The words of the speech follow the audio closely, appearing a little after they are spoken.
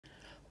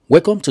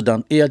Welcome to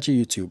Dan ARG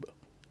YouTube.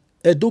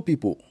 Edo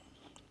people,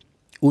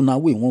 una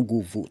we won't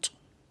go vote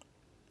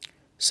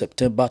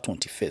September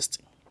 21st.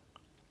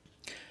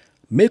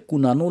 Make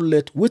una no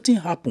let wetin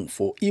happen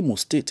for Imo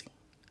State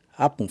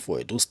happen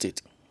for Edo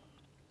State.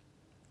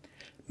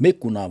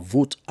 Make una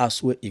vote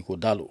Asue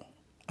Ighodaro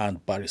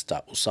and Barrister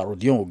Ighodaro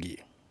And Ogie.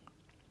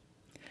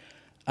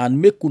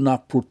 And make una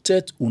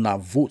protect una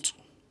vote.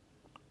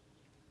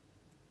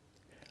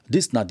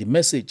 This na the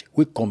message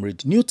we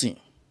Comrade Newton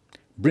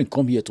bring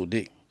come here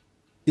today.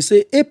 He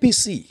say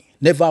APC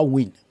never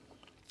win.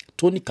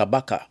 Tony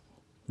Kabaka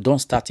don't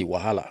start a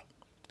wahala.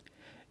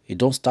 He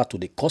don't start to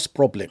the cause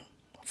problem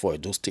for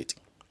Edo State.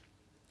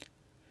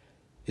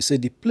 He say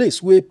the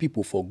place where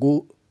people for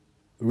go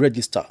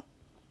register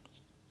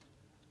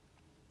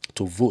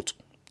to vote,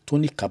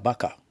 Tony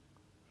Kabaka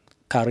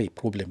carry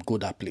problem go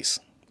that place,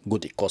 go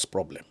the cause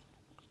problem.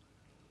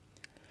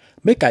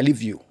 Make I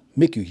leave you,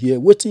 make you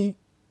hear wetin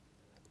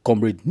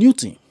Comrade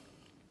Newton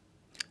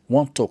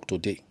won't talk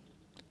today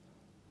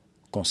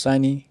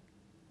concerning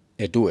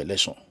Edo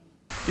election.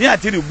 Yeah,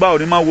 till you bow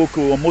the man walk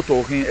or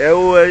motor.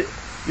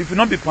 If you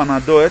not be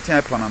Panadol, it's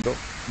a Panadol.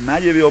 Now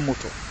you be your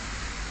motor.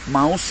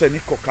 My own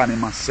Seniko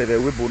Kanima said a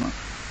webona.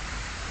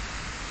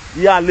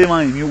 Ya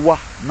lema in you wa,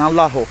 na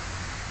laho.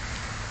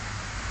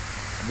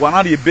 One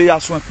of the bay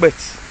Aswan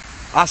pets.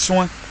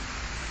 Aswan,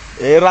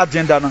 era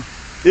gendana,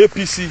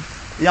 APC,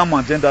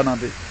 Yama gendana.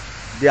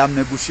 They have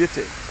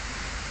negotiated.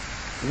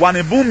 One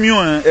a boom you,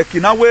 a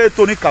kinawe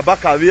Tony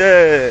Kabaka,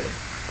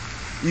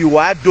 you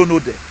I don't know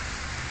there.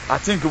 I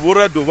think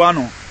Vore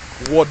Dovano,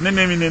 what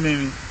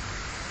name.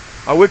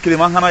 I wake the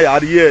man ya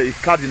a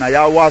card in a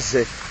ya was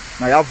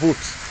na ya vote.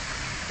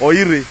 Or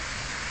ire, it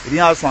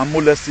has one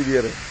molested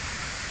here.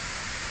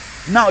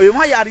 Now, if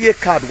my area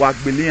card was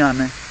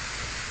billion,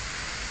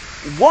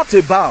 what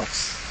about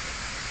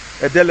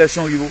a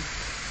election you?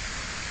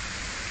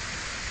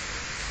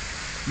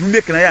 You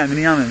make an eye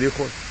and they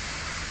call.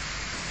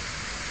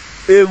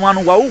 A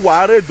one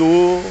ware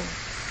do.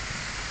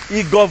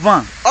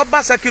 Ighodaro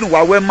Obasekin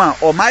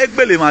Wawema or my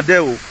belly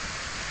Madeo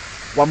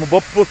Wamubo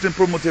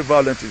promoting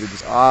violence.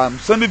 I'm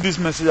sending this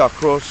message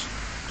across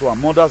to our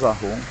mothers at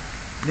home.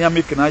 Near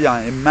making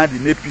a mad in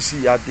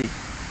APC Yadi.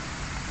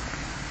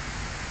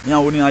 Near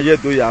only a year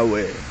do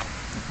Yahweh.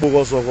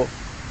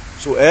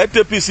 So at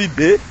APC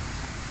Day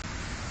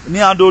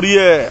near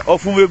Dorie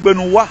of whom we've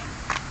been wa.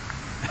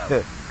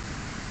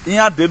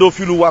 Near Dedo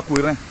Filu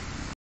Wakwere.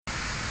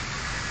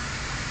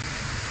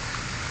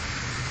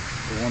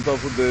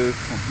 Wonderful day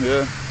from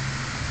here.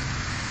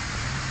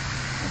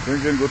 I'm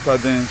bringing good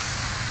tidings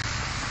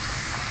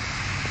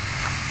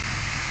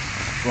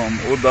from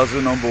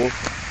Odazu Nambo,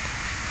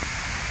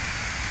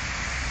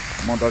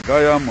 Mother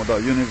Gaia, Mother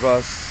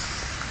Universe.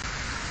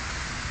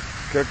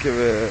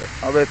 Kekeve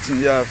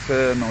abetin ya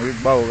fe no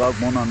igba ora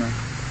gbona na.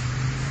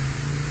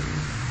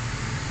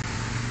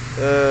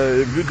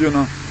 Video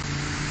na.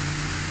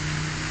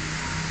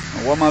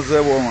 Wa ma ze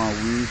wo ma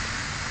wi.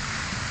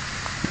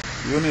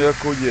 Yoni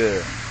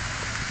ekoye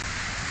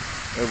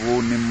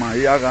evo ni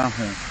mayaga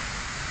hon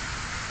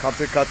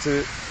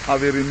kate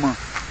averima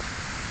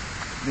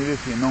ni le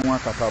fi no wa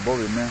katabo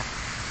we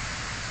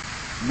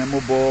me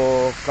mo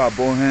bo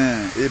kabo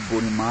hen ebo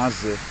ni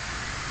maze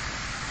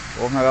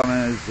o hara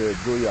me ze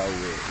do ya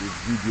we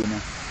video na.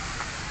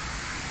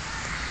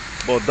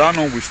 But that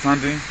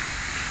notwithstanding,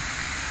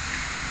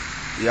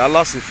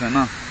 yala se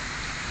fena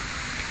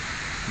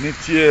ni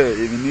tie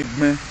even ni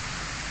me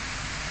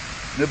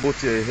ne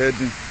boti a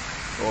heading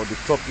or the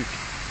topic.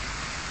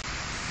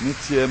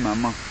 Meet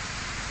mama.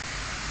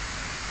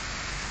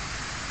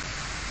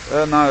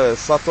 Now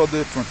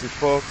Saturday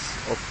 24th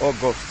of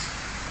August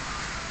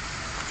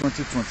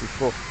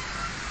 2024.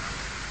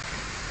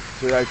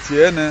 So I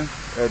tiene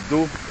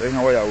Edo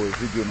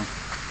video no.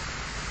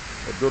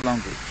 Edo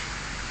language.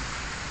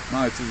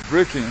 Now it is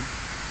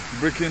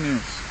breaking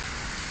news.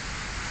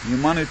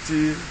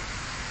 Humanity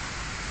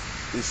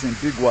is in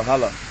big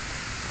wahala.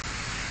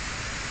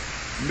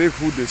 Make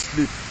who they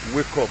sleep,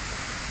 wake up,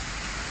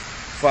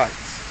 fight.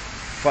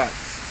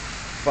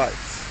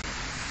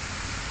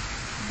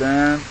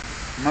 Then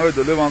now we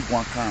deliver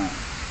one can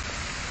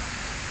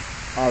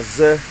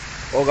Asue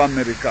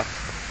America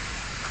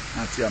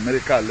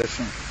anti-America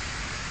election.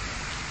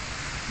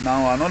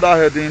 Now another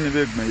heading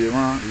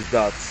is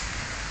that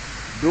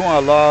don't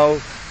allow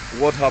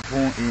what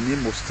happened in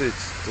Imo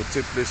State to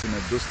take place in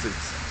Edo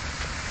State.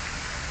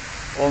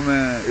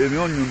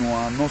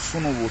 No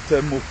sooner will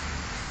tell me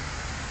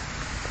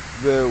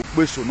the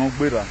question no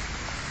better.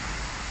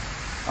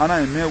 And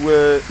I mean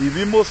where if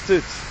Imo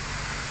State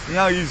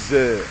here is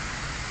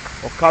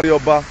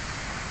Okarioba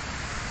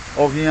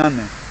or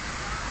Hiane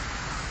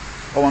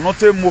or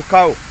not a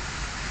Mokao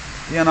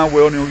Yana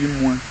we only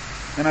one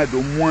and I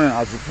do more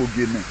as a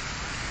Pogene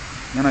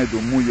and I do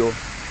Muyo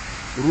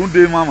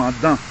Runde Mama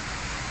Dan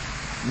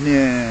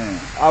near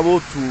able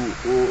to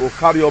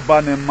Okarioba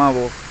and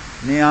Mavo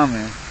near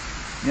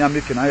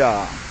making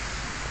I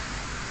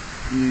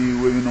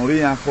will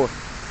not hot.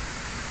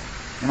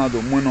 And I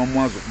don't know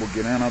more as a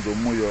Pogene and I do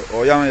Muyo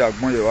or Yama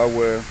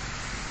Yagmoyo.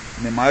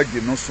 ne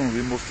maigi no soon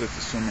Imo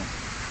State soon.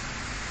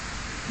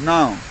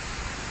 Now,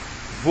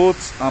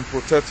 vote and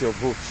protect your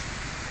vote.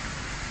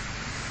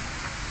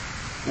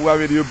 We are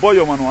with you boy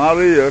your man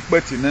are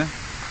expecting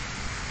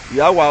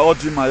Yawa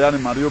Oji Mayani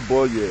Mario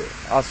boy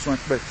Asue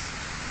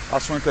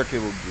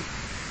Ighodaro.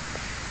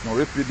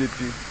 No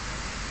PDP.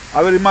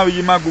 I will remember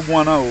you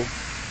magugwana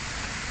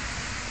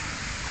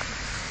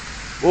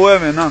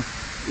na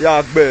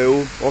ya gbe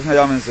o okan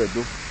ya mense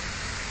do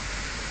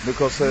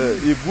because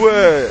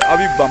igwe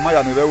abi gba ma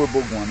ya ni rewe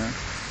bogun na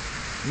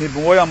ni bu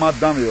wo ya ma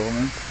dan me ho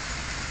me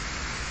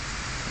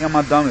ya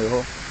ma dan me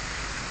ho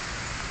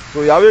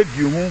so ya we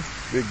gi hu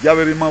we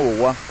gaveri ma wo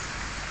wa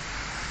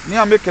ni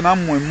a make na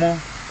mo mo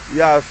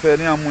ya fe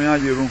ni amu ya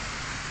yerun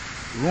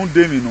run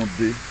de mi no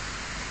de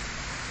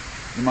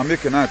ni ma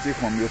make na take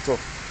from your top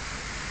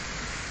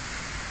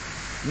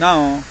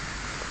now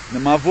ni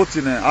ma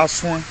vote ni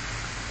Asue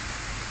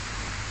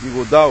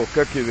Ighodaro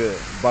keke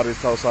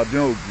barista Asue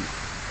Ogie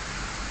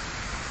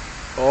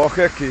o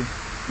keke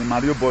ni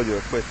Mario boy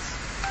expect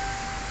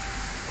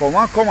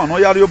come no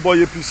yari boy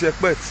APC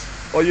expect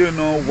oye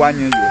no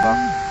wanye yo ha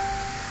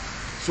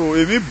so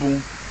emi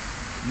bun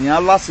ni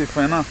ala se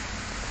fena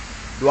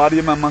do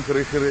ari ma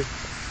kere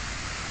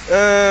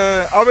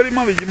aberi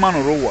ma bi ma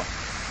no rowa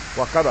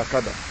wakada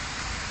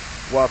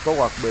wa to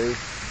wa pe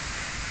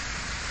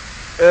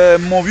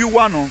mo vi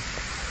wa no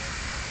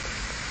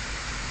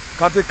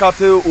kate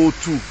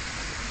o2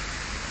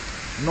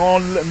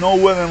 no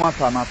we me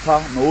mata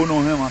nata no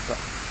no he mata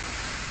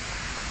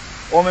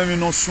o me mi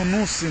no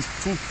sunu since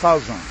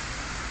 2000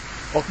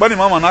 okpe ni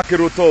mama na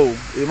kero to o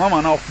e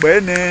mama na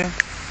okpe ni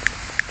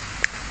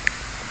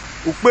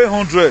ukpe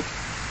 100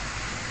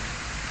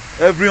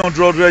 every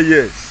 100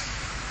 years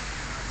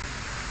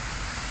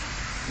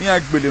ni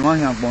agbele ma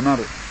yan gbon na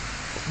re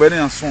okpe ni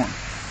asun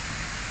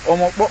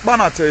omo pa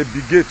na te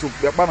bigate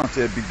o pa na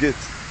te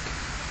bigate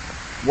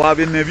wa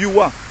be nevi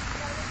wa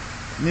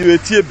ni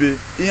wetiebe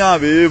iya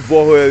be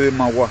vo he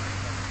ma wa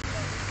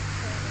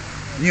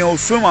ni o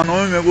so ma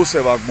no me go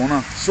se ba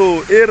gbona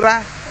so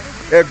era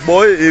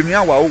egbo emi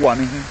awa o wa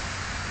ni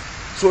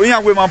so iya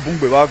we ma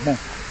bungbe ba gbon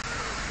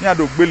iya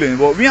do gbele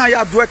nbo mi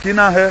aya do e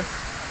kina he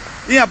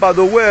iya ba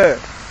do we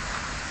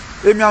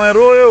emi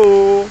awero e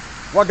o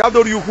wa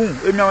gadori ukun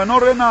emi awe no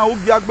re na o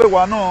gi agbe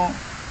wa no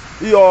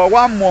iyo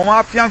wa mo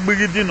ma pian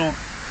gbigidi no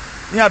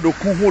iya do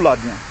kun hu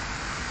ladian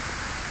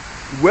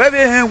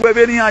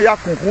webe ni aya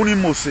kunkun ni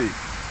mose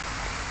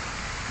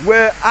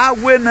we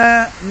awe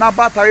na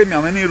batare mi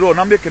ameni ro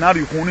na make na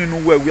ri kun ni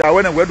nu we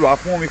awe na we do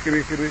afun mi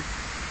kire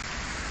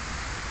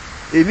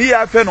emi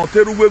ya fe no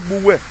teru we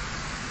gbu we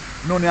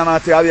no ni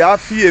anate abi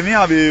afi emi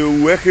abi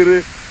we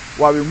kire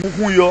wa be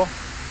mukun yo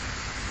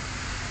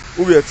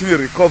o be ti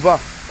recover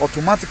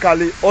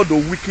automatically all the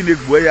weekend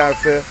egbu ya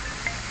fe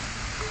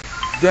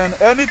then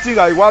anything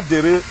I wa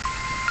dere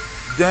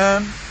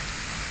then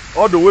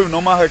all the way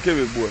normal heke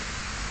we gbu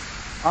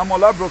I'm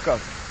all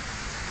broadcast.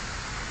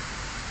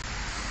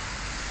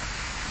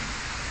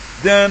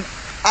 Then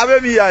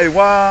abemi ya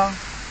iwa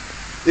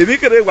emi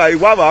kere wa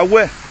iwa ba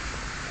we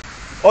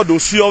odo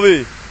si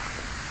owe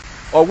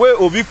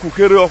obi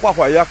kukere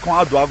opapa ya kan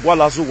ado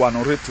agwala zo wa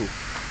no reto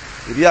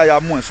iri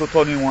aya mu enso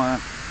to ni won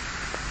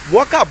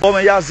woka bo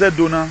me ya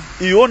zedo na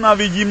iyo na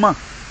vigima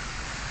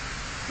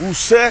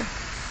use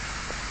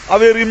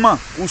averima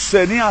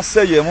use ni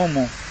aseye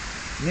momo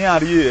ni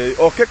ari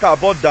okeka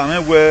bo da me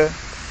we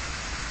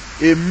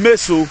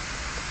emeso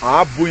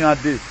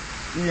abuyande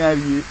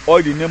iyan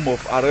all the name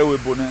of arewe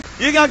bone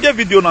you can get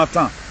video na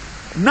tan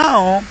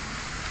now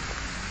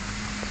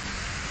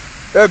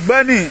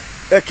egbeni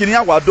ekini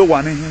awado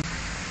wa ni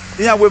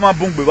iyan we ma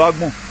bungbe ba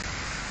gbon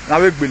na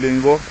we gbele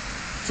nbo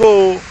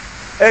so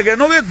ege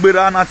no we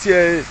gbera na ti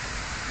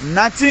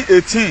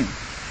 1918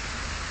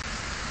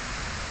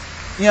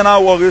 iyan na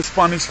wo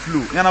Spanish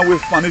flu iyan na we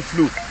Spanish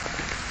flu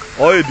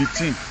or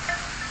editing.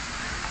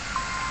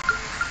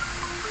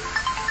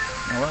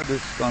 Now what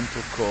this stand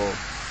to call?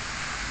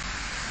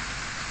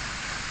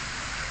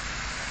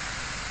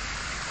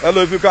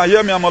 Hello, if you can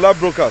hear me, I'm on live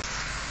broadcast.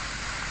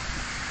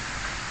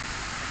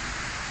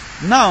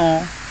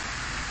 Now,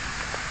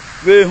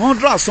 the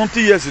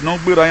 100-something years is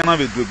not good. I am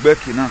with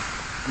Becky now.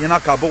 You know,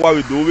 Kabowa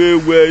with the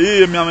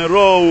way me am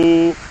raw.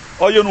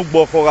 Oh, you know,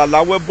 Boko,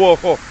 la we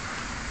Boko.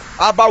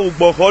 Aba u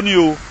Boko ni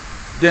o.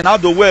 Then how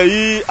the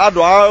way how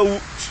do I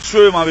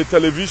show him on the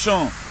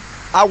television?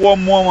 I want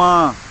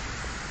more.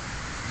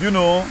 You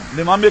know,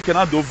 the man make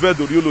na do ve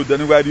do yolo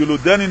deni wa yolo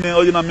deni ni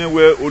o na me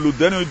we olu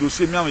deni do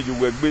se mi am ju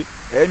we gbe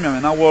e mi am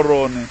na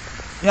woro ni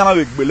yan na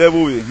we gbe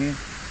level we hin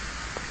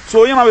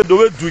so yan na we do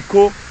we do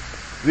iko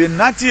we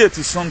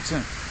 98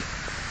 something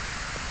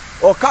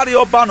o carry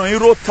oba no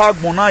hero tag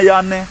mona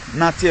ya ne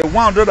na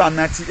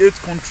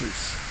 198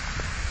 countries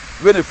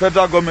when the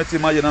federal government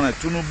ma ye na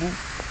Tinubu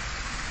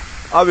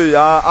ave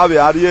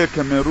ari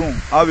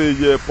Cameroon ave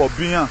ye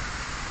Pobia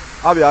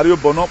ave ari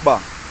Bonopa.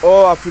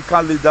 All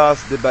African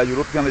leaders, they by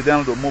European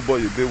leaders, the mobile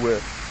you be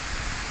where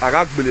I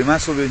got believe my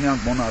so here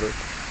bonare.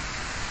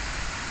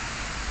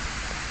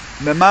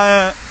 Me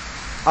ma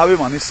ave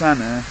mani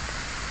sana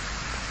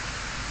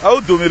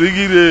au do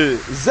merigire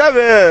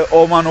zebe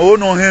o man o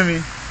no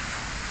hemi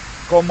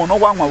ko mo no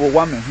wa nwa wo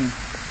wa me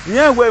hu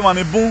yen we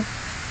man bu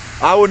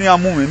awo ni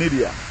amu me ni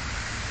dia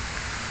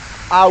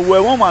awe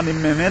won man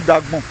me me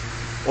dagbon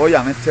o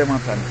ya me tema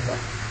tanita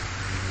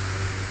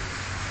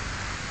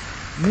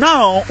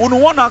now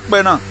unu wona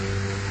pe na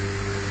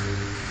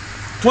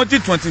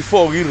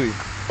 2024 rire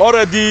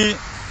already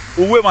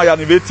uwe ma ya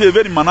ni beti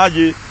ebe ni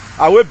manaje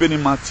awe be ni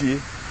matie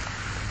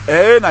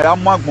na ya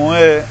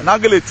magbon na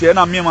gele tie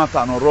na mi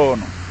mata no ro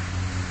no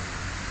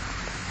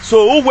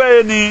so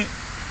uwe ni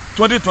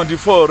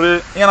 2024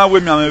 re yana we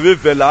mi amebe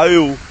vela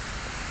o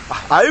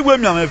ai we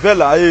mi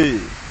amevela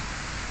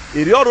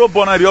iri oro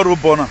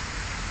bona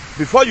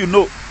before you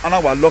know ana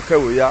wa loke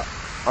we ya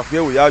afie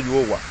we ya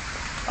yu wa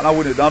ana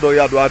we ni dan do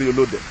ya do ari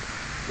olode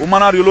o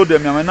mana ari olode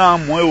mi amena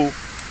amu o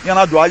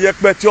yana do aye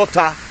pe ti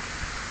ota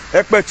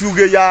epe ti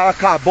uge ya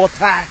ka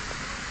bota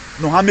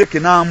no ha make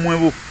na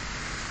amu o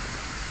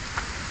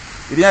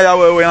iri ya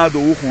we yana do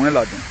wu kun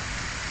la den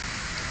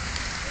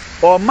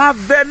o ma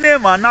vene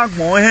ma na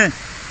gbon he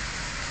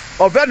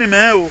o veni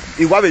me o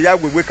iwa be ya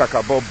wewe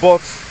kakabo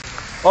but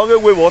oge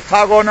we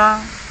wotagona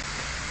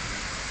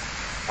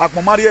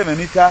akpomari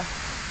emenita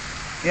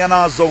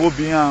yana zogo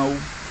bian o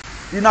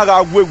ina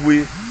ga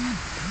wewe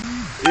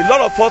a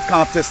lot of us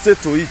can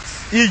attest to it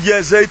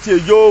iyeze ti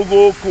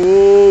yogo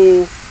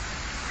ko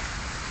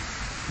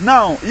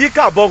now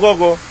yika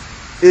bogogo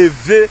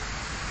eve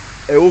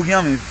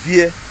ohian me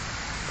vie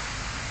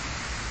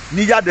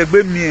ni ya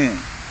degbe mi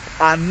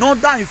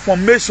another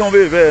information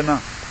we na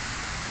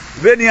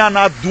veni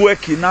ana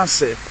dueki na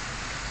se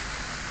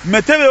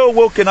metebe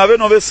owo ke na be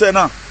no be se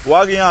na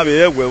wa gi an be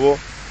ewewo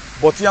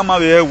but ya ma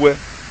be ewe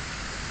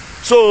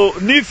so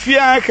ni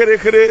fia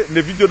kere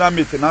ne video na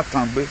mete na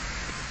tangbe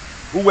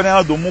uwe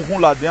na do mu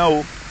kun la den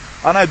o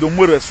ana do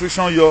mu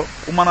restriction yo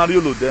o mana ri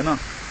olode na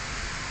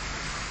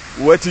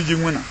we ti ji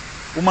nwina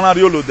o mana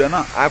ri olode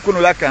na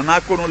akunu la kan na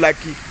akunu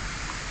laki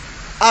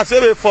a se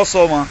be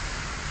foso ma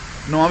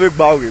no be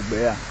gba o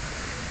gbe ya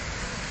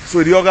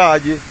so ri oga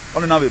aje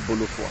oni na be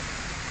bolo fo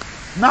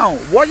now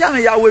what ya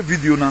me ya we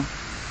video na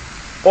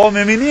o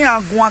me mi ni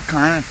agun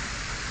akan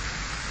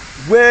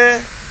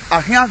we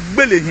ahian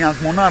gbele hin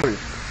agbon na re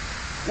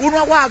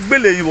unu wa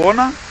gbele yin wo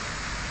na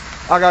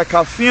aga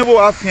ka fin bo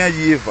afian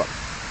yeva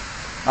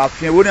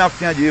afian wo ni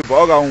afian yeva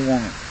o ga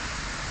won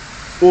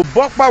o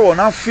bo pa wo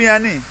na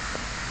fian ni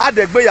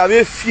adegbe ya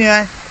be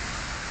fian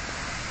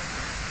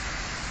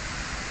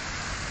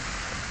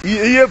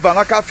yeva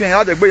na ka fian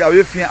adegbe ya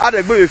be fian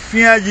adegbe be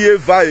fian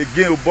yeva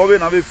again o bo be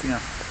na be fian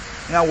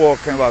yan wo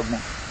kan ba gbon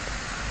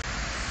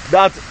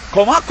that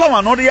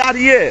come no ri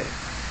ariye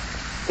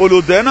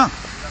olode na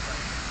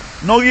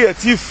no ri e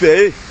ti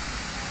fe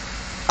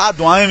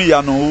adun an mi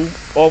ya no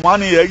o ma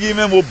ni eri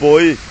me mo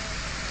boy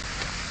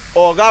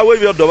oga we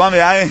bi odo ma me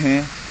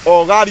ahin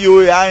oga ri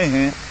o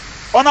ahin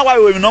ona wa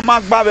we mi no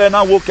ma gba be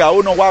na wo ka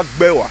o no wa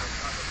gbe wa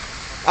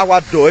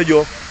awa do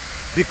ejo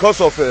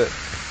because of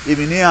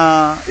emi ni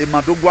a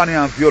emadogwa ni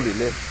an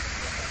violele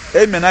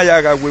emi na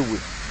ya ga wewe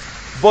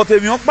but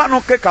emi o pa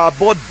no ke ka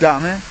boda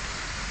me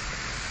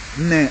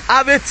ne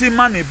abeti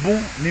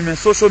manibu ni me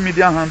social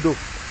media handle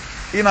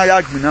ina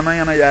ya gbina na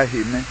yana ya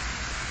heme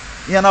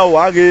yana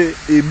wa ge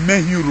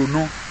emehiro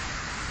no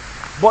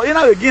but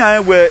ina we gin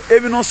an we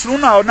ebi no suru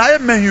na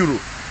emehiro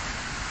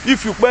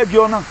if you pe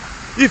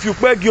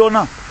gi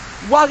ona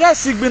wa ge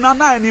sigbina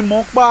na ni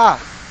mo pa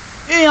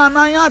iya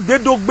na ya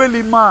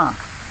dedogbeli ma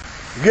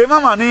ge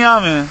mama ni ya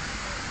me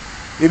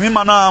emi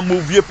ma na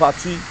movie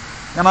party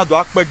yana do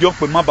apegi on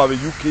pe ma ba we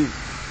UK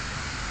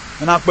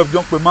yana apegi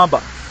on pe ma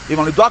ba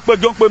ìmọ̀ lè tó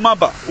apẹ́jọ́ ń pè má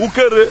bà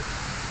úkéré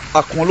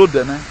àkùn ló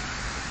dẹ̀ ní.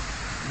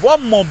 wọ́n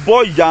mọ̀ bọ́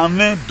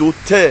yàmẹ́ do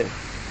tẹ̀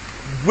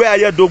gbé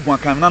ayédogun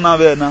àkàmì náà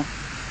bẹ́ẹ̀ ná.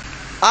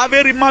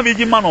 abẹ́rẹ́ má bí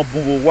jí má nà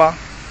bùn wò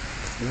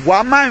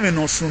wá má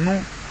ìrìnà sùnú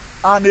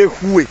àná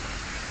ehue.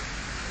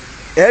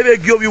 ẹ bẹ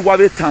gí omi wá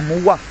bẹ tàn mú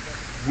wá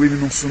wọ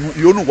ìrìnà sùnú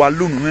ìyónú wà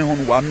lónù ní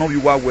ìhónú wà nọ́ bí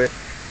wá wẹ.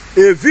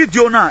 e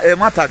fídíò náà ẹ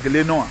má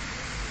tàgélé náà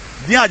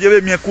díẹ̀ àjẹ́ bẹ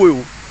miẹ́ kó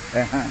o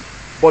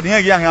bọ̀ díẹ̀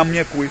yìí àhàn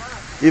miẹ́ kó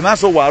ìmọ̀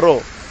sọ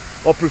wàárọ̀.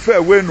 Or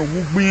prefer we no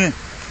mugbin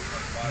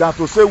than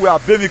to say we are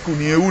bemiku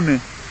ni eune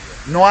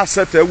no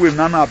accept we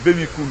na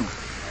bemiku no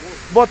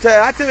but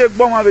I tell you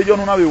gbo ma bejo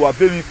no na we wa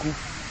bemiku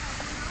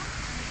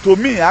to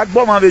me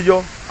agbo ma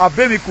bejo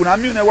abemiku na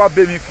mi na wa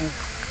bemiku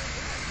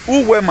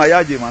uwe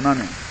mayaje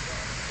manane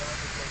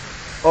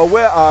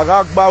owe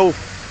aragba o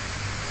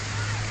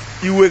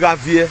iwe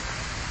gavie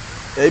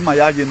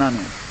mayaje nane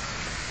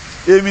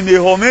emi ne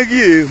ho megi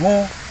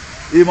ehun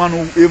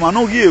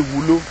emanu gi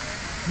ewulo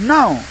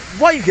now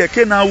boy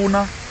keke na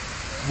una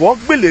wo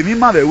gbele mi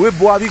ma be we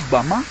bo abi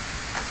gbama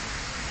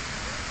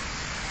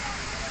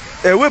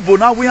ewe bo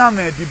na we am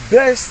the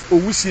best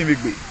owusi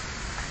megbe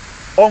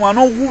o ma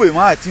no wuwe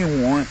ma ati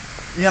won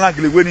yan la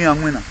gelewe ni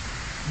anwin na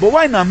but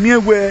why na mi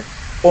ewe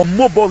o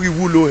mo bo ri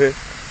wulo he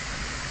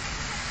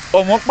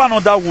o mo pa no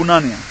da wu na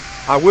ni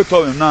awe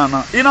to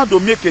na ina do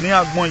mi ke ni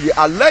agbon ye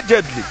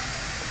allegedly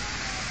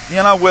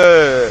yan la we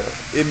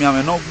emi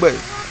ame no gbe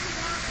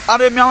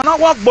are mi awon na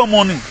wa gbo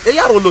money e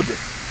yaro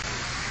lode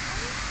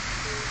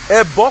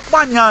e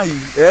bokpa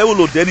nyai e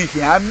ulo deni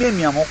ki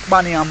amemi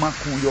amokpa ni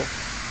amakunyo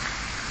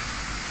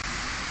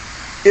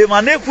e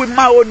manekwi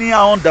ma oni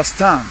I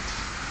understand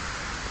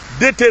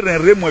they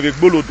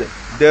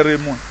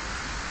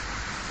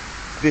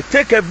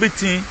take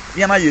everything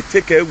yana you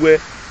take away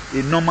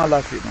a normal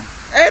life you know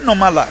a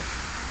normal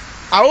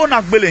life I own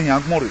agbele hin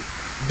agbonre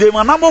de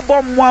manamo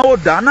bom wa o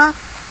dana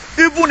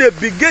even a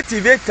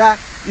bigetivator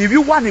if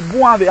you want to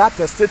bo have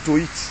attested to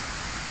it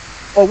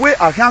or we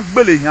ahan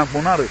gbele hin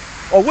agbonare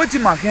or wait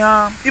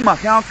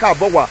imahan ka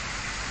bowa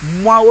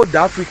mwa o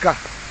da Africa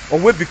or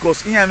we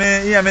because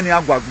iyame ni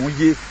agwagbon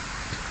ye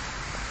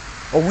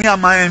or we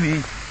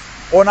amami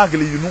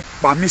onagele you know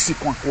permission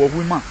kwa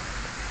woman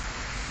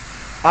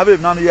abe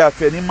na ya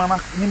fe ni ma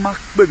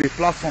pe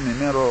platform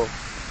in ero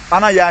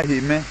ana ya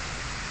hime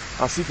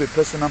as if a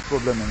personal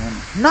problem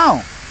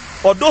now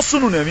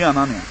odosunu na mi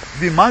anania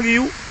bi magi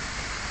you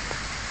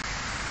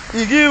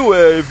igi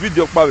we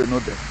video pa we no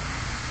there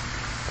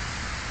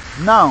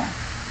now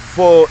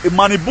for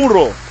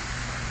Imaniburo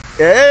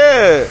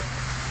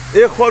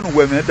khonu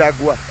we me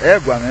dagwa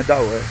gwa me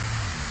dawo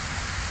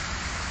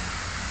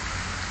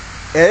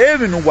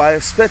even no wa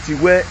expect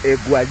we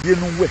egwaje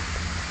no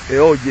we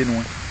oje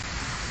no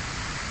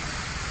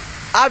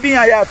abi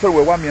ya fe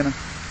we wa me na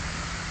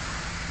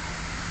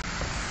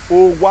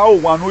o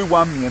wa no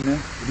wa me ne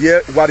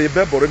ye ware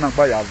be bore na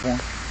gba ya avon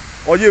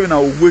oye we na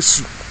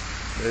owesu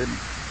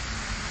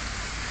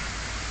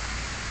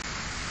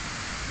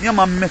you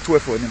ma met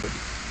for anybody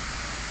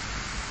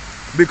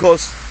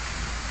because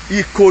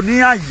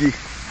ikonia ye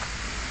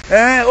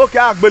okay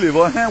agbele bo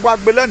wa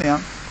gbele ni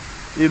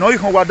you know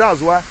Ighodaro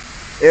that's why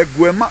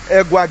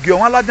egwa gi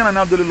won ladian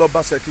na dole lo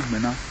ba sekigme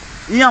na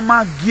iya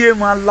ma gie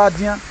ma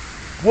ladian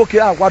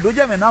woke akwado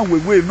je me na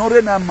wewe no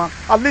re na ma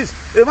at least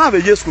e ma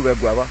be school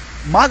egwa ba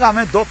ma ga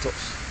me doctors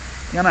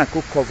yana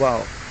ko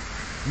cover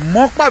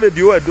mo pa be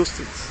di o Edo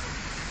State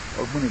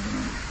ogbon ibi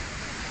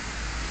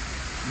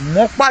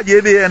mo pa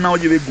je be na o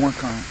je be gun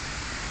kan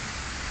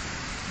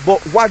but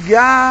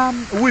wagia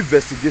we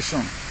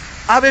investigation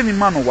ave mi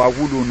man wa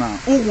wudo na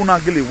ugu na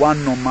gele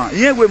one normal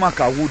yen we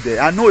maka wude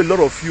I know a lot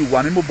of you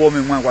wa ni mo bo me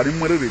wan wa ni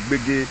mo re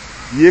gbege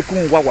ye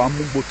kun wa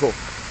mu gboto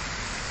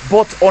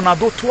but ona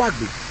do to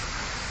agbe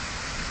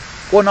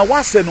ona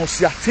wa se no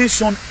see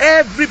attention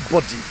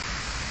everybody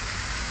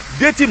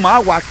deti ma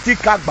wa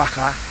tika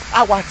gbaka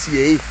awa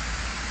tie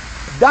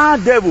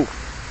that devil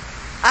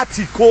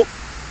atiko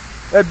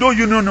Edo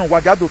Union no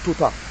waga do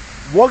total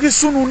wo gi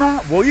sunu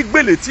na wo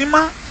igbele ti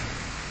ma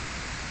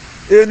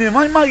eni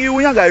ma gi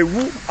wunya ga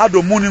iwu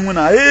adomu ni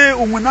nwuna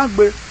unwuna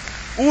gbe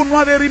unu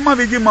averi ma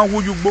bi ma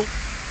wujugbo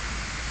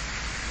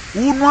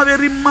unu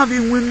averi ma bi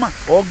nwina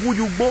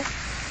ogujugbo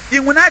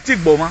inwuna ti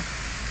gbo ma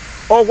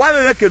o wa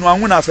be kenu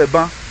anwuna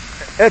seban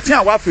etin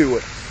awa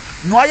fewe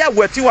no aya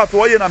weti wa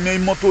to ye na me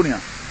moto ni a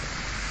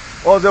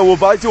o ze wo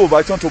ba ti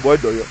to boy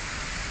doyo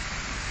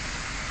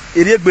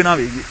eri egbe na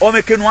beji o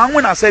me kenu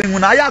anwuna se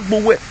nwuna aya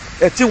gbowe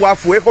etin wa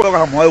fo e ko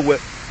ga mo ewe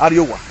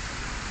ariwa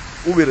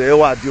ubere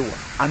ewa adiwa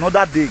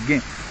another day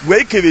again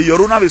we kebe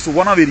yoruna be so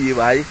wona be ri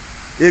bai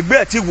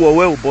egbe ti wo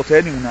we but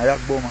any una ya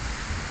gbo ma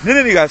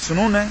nini ni ga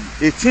sunu ne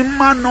etin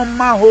ma no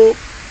ma ho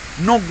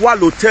no gwa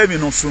lo temi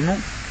no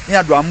sunu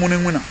ya do amuni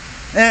nwina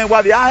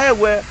wa bi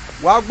ahewe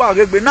wa gba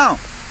gegbe now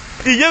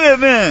iyebe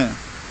me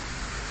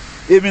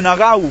emi na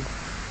gawu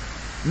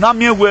na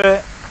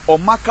miewe o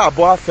maka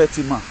bo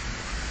afetima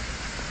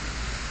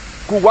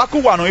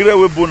kuwa no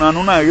irewe bona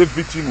no na ere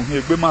victim he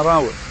egbe mara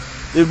we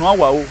enu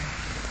awa o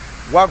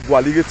wa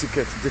gwalige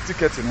ticket the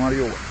ticket no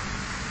ari o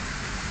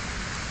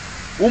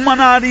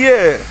umana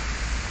ariye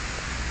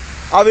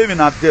ave mi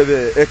na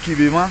debe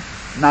ekibima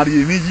na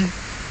ri emiji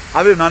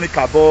ave na ni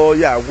kabo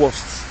ya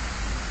worst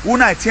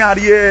una ti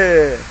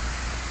ariye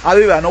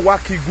ave na wa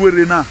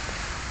kigwere na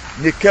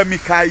ni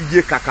chemical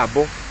ye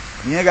kakabo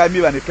yen ga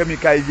mi ba ni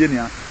chemical ye ni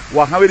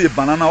wa han we de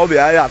banana obe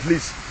at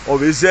least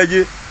obe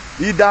zeje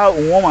ida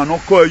won ma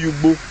no ko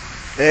yugbo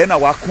na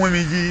wa kun mi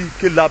yi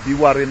ke labi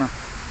ware na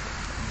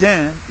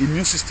then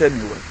immune system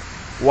you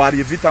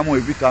wari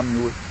vitamin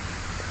we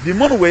the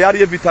more we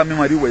are vitamin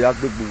mari we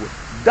agbegbo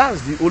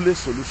that's the only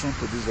solution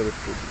to this very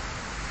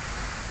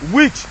problem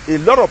which a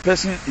lot of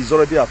person is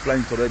already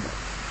applying it already.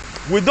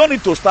 We don't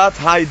need to start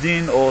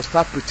hiding or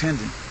start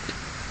pretending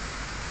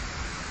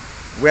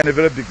we are in a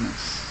very big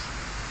mess.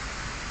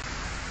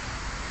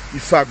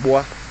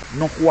 Ifagboa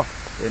no kwa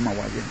e ma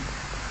wa ye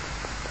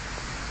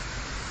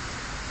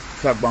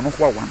Ifagboa no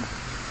kwa wana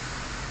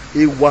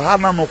e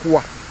wahana no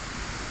kwa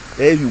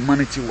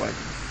humanity wide.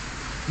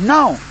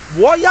 Now,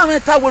 what ya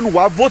meta when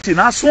we voting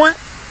Asue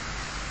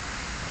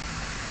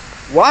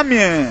wa mi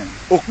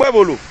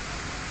Okpebolo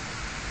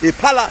a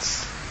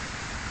palace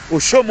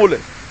Oshomole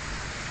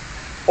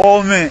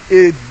ome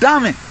e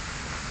dame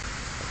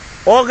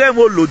ore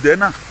mo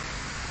lodena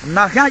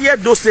na kan ye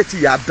do state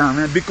ya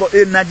dame because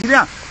in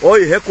Nigeria or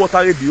a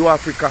headquarter in the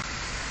Africa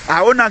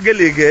I ona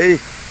gelege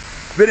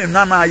very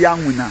nana ya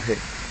nwina he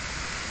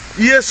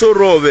ye so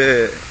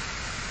robe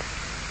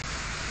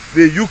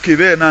the UK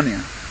be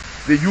nania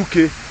the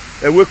UK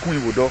ewekun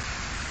Ighodaro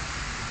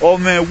o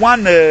me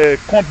one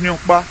company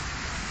pa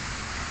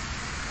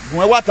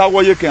gwen wata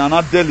wo ye ke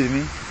ana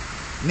deli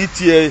ni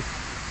tie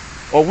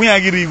o wi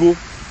agirigo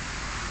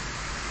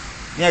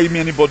ya you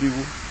mean anybody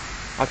go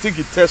I think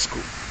it Tesco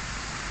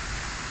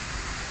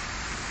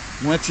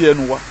gwen tie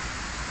no wa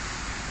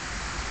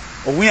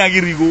o wi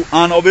agirigo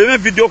and o be me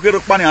video ke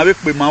pa ni ave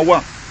pe ma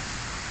wa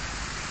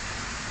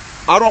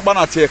aron pa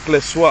na tie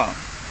kleswa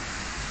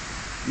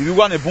if you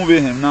want a bon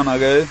him na na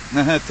ge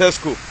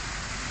Tesco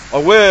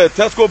or where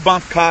Tesco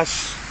bank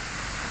cash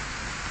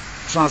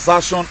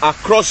transaction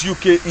across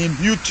UK in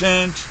huge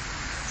change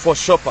for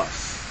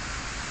shoppers.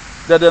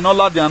 That the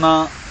knowledge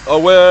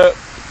or where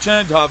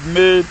change have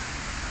made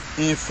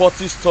in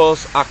 40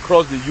 stores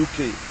across the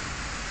UK.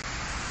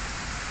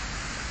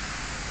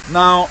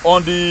 Now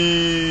on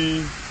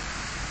the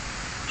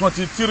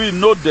 23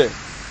 note there,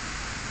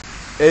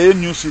 a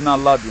news in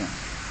Aladdin.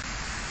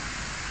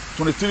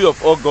 23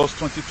 of August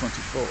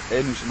 2024,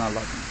 a news in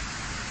Aladdin.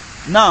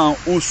 Now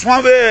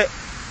uswawe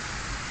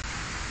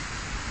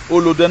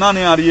olodena ni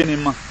ariye ni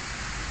ma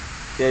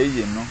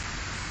ye no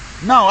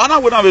now ana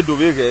we na we do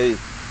we ge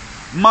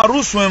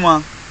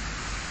maruswema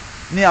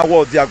ni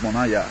awo di agbon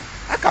na ya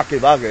aka ke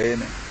ba ge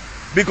ne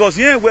because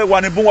yen we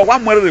wa ni bun wa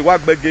mwere wa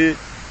gbege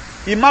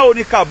ima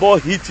oni ka ball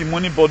hit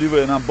money body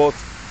we na but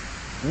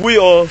we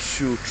all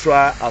should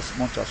try as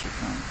much as we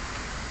can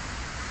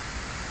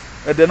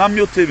e de na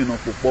mi o tv no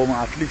popo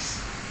at least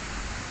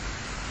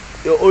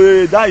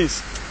that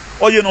is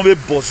oye no be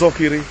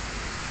bozokiri.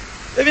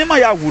 If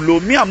my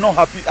wulo, me I'm not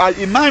happy. I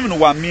imagine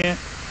wa me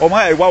or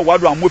my wa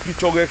do am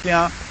picture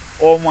here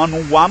or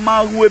one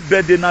wama we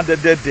bede na de.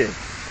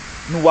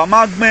 No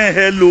wama gben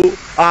hello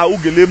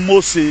ugele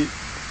mose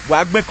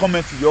wa gben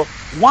comment yo.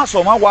 Once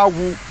o ma wa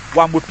wu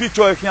wa mo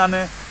picture here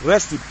ne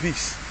rest in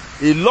peace.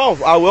 A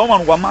love our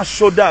woman wama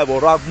shoulder or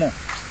ragbon.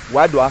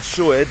 Why do I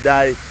show e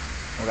die?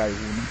 Alright.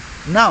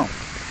 Now,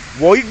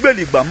 wo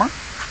igbeli gbama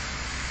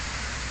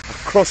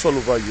across all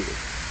over Europe.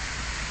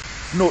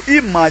 No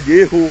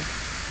imagine ho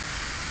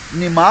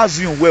ni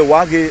maazin we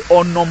wage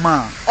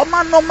onoma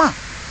oma normal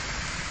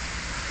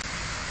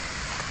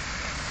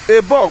e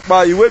bo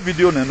pa iwe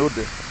video na no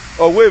de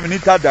or we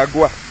need to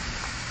dagwa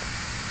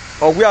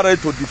or we are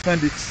ready to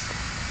defend it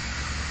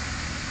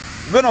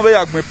when we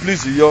agbe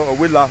please yo or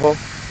we la ho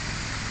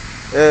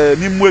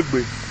ni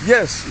muegbe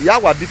yes ya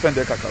wa defend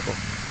the kakabo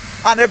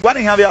and e gwa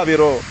ni han be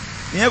abiro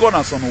yen go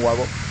na so no wa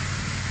go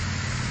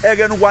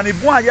ege no gwa ni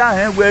bu aya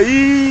hen we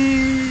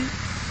yi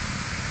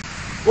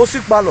o si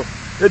palo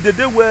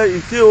dede we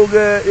ite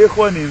oge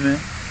ekho ni me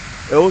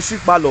e o si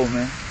palo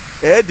me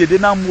e dede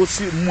na mo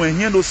si mu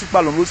ehien lo si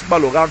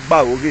palo ga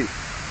gba oge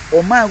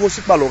o ma go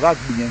si palo ga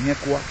gbi ehien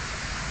kwa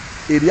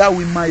eri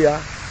awi maya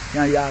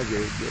ya ge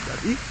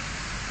dadi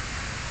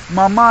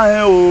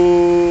mama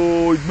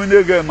o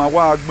igbinege ma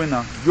wa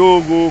agbina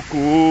jogo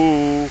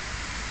ko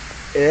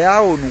e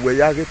a onu we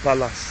ya ge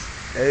palace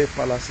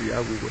palace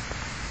ya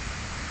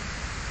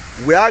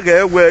we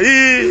aga we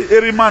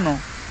eri mano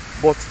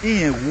but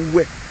iyen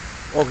wuwe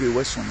okay,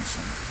 we son.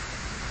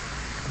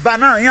 But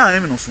now,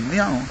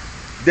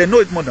 they know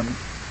it more than me.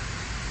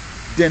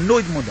 They know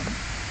it more than me.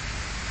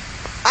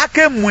 I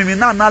came with me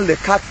now, le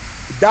cat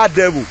that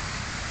devil.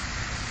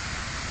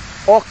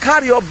 Or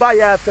carry your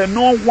buyer for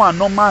no one,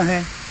 no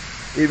man,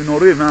 even no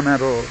rain, no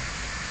matter.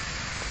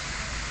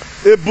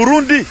 A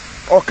Burundi,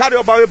 or carry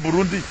your buyer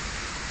Burundi,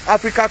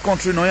 Africa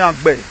country, no young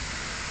bay.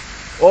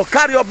 Or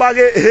carry your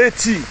buyer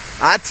Haiti,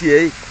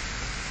 Atie,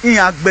 in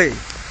young bay.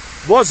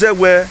 Was there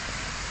where?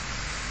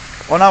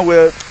 Ona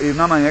we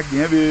nana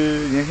yen be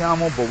yen kan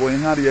mo bobo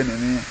yen ha re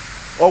ni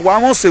o wa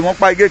won se won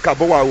pa ige ka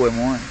bo wa we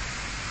mo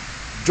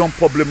John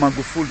problem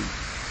go fully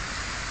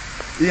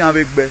iyan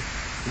be gbe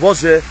wo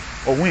se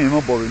ohun yen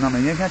mo bobo nana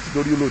yen kan ti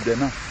dori lo de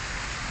na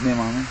ni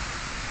ma mi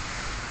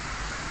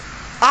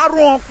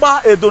arun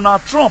pa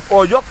Donald Trump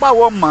o yo pa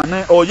wo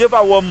man o ye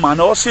ba wo man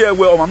o se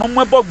ewe o ma no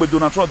mo bogbe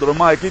Donald Trump do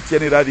ma ke ti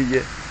ni radi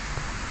ye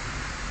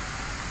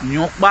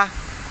yon pa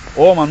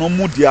o ma no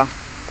mudia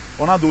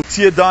ona do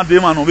tie dan de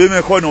ma no be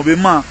me ko no be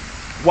ma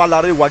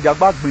walare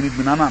wajagba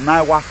gbinigbina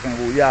na wa kan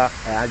wo ya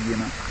aye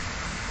na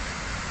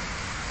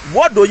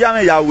wodo ya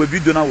me ya we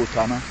video na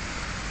wotana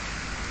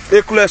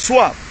ekule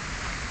swap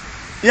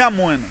ya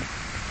moene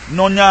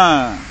no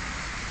nya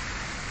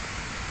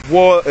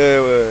wo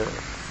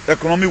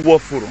economic war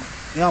forum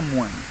ya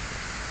moene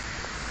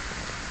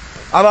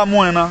aba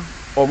moena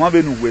o ma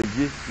be nu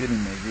weje be ni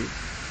meje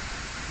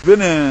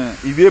bene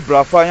ibe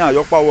brafa ya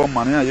yopa wo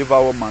man ya yeva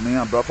wo man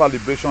ya brafa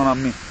liberation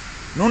army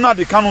nuna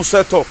de kanu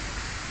set up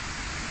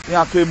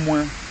ya ke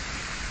mwe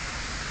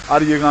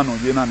ari yega no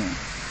ye na ne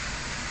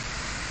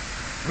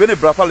bene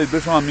brafa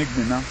liberation army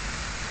gbina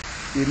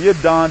iri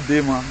dan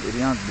de ma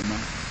iri an gbina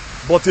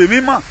but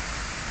emi ma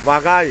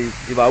vagai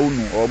iba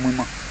unu o mu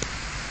ma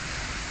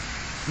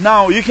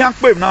now you can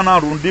pay na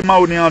rundi ma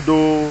oni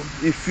ado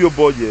ifio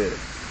boye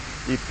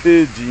e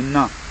page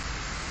na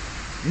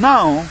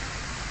now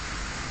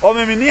o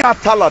me ni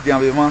atala dia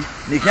be ma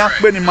ni kan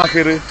pe ni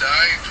makere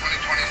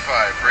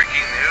 2025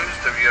 breaking news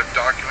WF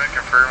document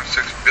confirms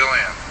 6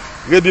 billion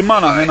ge di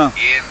mana hena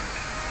in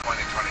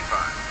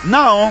 2025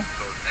 Now,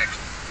 So next.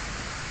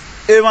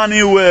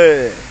 Evani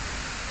we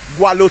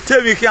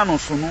Gualotevi Kiano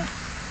Sunu.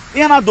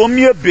 Yana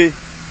Domiebe.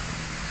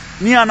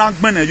 Niana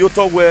Gbene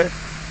Yoto we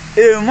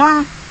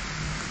Eva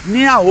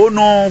Nia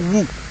Ono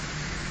Wu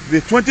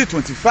the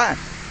 2025.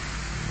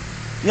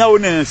 Ya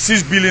one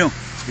 6 billion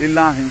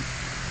ilahin.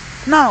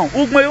 Now,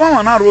 Ugme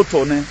Wana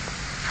Roto ne.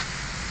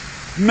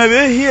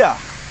 Maybe here.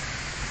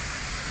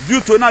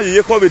 Due to now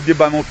you call it the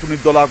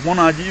 $20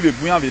 one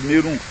give we have a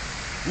nerun.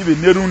 Even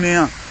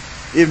Nerunia.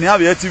 If you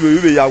have a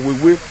TV, we are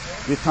with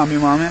Tammy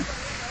Mamma.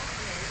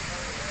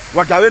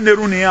 What I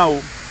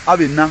Nerunia,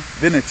 have it now,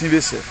 then a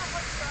TV set.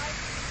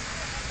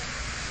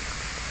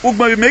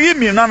 Ugma may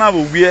me none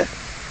of we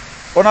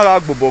on our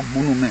Agbo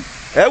Bunume.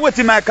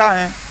 Everything my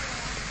car,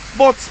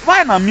 but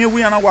why not me?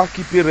 We are not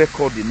keeping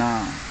record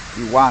now.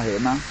 You are here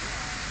now.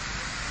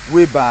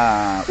 We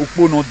by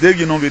Upono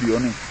Degino video.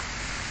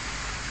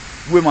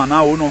 Women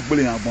now not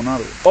bullying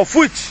Bonaro. Of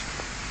which,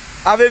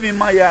 I've in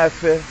my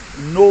affair,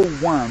 no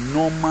one,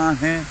 no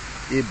man,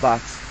 a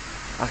bat.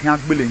 I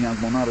can't bullying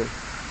Bonaro.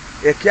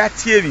 A cat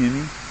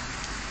tearing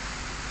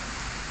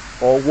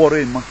or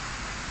worry ma.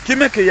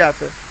 Kimeke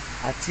yafe,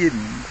 a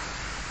tearing.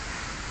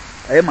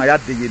 I am my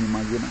yard digging in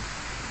my dinner.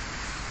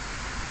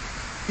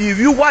 If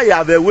you why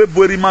have a web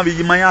worry ma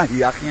be my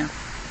here.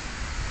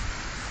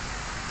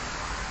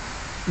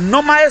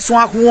 No my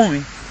swag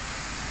woman.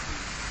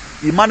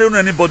 Imagine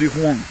anybody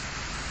who won.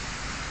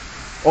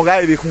 Or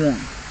I be who won.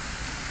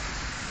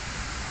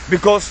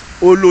 Because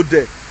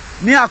Olode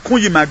ni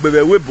akunyi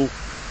magbebe webo.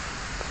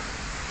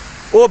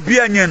 Obi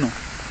anyeno.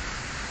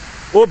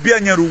 Obi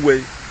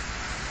anyeruwe.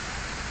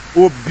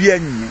 Obi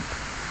anye.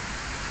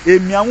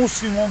 Emi awon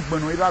si won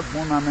gbenu ira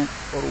gbon na me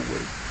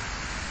oruwe.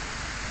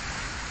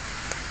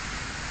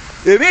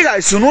 Emi ga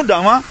isunu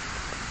dama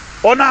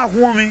ona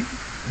ahun mi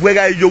we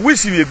ga ijo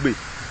wisi mi gbe.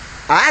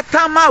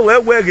 Atama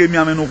we ge mi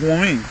amenu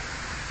hun mi.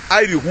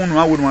 Ai ri hun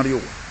na wo no ari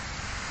o.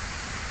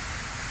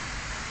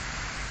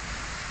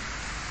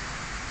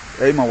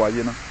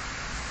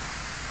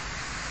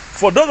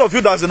 For those of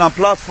you that's in our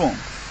platform,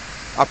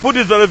 I put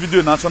this very video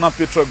in National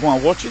Patreon. Go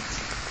and watch it.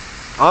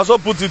 I also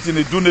put it in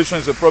the donation.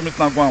 It's a promise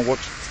now. Go and watch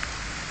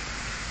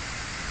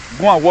it.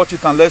 Go and watch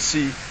it and let's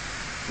see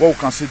what we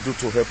can still do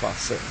to help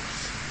ourselves.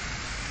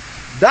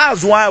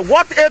 That's why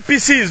what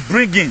APC is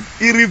bringing,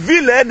 it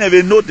reveals and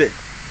never know that.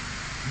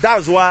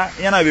 That's why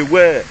you know we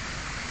wear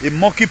a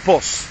monkey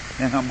purse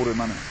in Hamburg.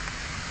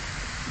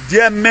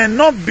 There may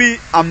not be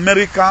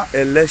American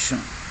election.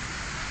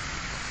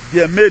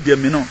 There may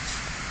not.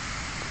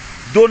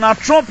 Donald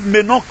Trump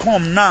may not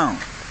come now.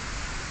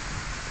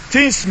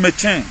 Things may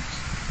change.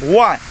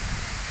 Why?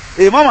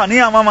 E mama ni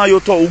mama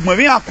yoto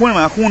ugmevi akun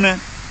ma kun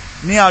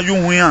ni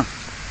ayun yan.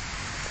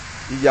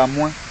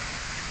 Iyamwe.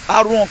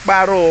 Arun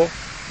paro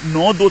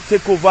no do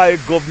take over a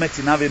government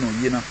in aveno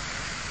yina.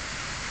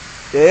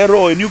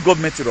 Ero a new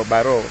government ro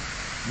baro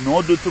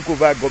no do take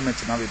over a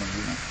government in aveno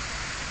yina.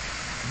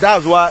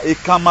 That's why a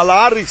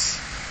Kamala Harris,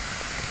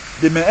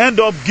 they may end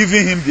up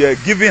giving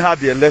her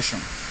the election.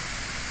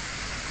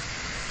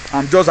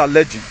 I'm just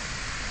alleging.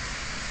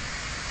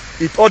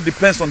 It all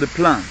depends on the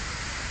plan.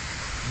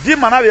 The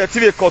man have a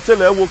TV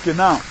cartel working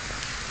now.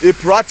 A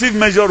proactive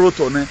measure wrote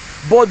on it.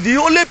 But the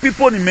only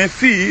people in may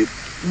feel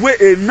where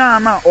a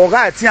nana or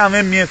a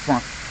tiame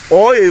miefan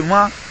or a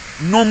man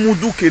no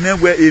mudu kene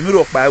where a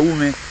mirror by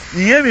women.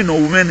 You no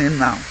women in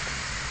now.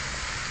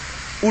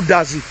 Who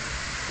does it?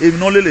 If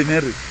no lele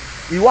mary.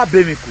 Iwa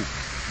bemiku.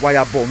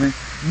 Waya bome.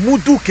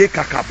 Mudu ke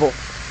kakabo.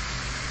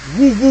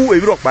 Woo a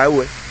rock by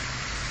way.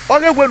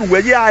 Only when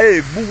we are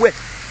a boo.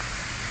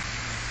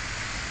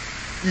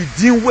 He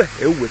didn't wear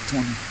a wet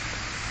Tony.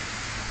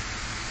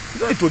 You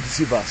don't need to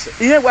deceive us.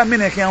 Here, 1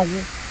 minute can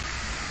woo.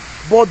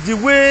 But the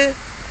way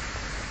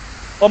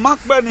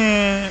Omak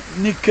Benny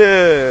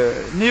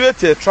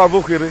Nike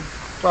travel here,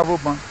 travel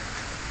ban.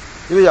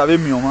 Here you have a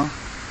mioma.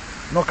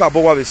 No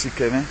cabo with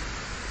Sikene.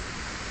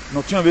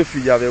 No tune with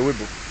Fia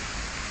Webo.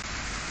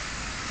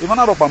 Even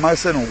out of my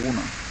son or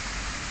Wuna.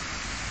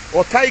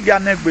 Or Tiger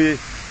Negbe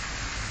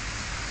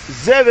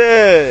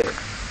Zeve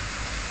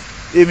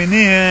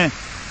Emini.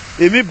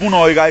 Emi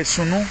buno iga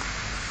isunu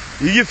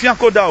iyi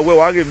fianko da we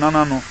wa give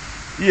nana no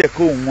iye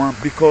ko nwa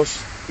because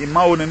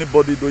ima won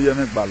anybody do ye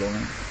me gba lo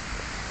rin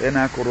e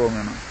na koro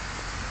me na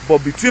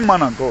but between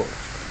man and God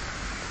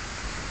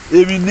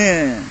emi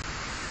ne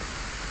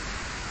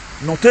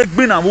no te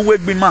gbin na wo we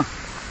gbin ma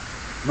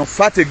no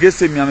fight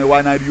against me am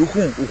wa na ri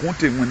okun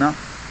te nwina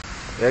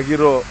e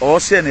giro o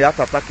se ne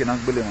atata ke na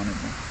gbele man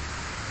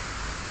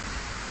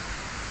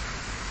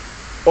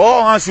no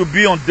all hands should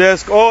be on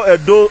desk all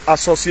Edo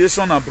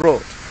association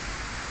abroad.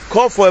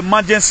 Call for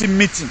emergency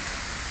meeting.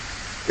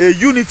 A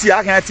unity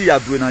I can't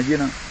tell you na.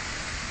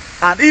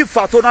 And if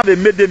Fatona they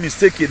made a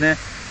mistake in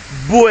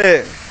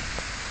boy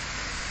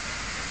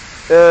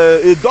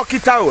a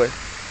doctor we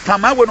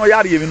tama we no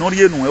yari we no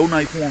ye no e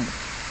una ikun.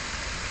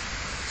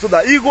 So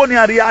that ego ni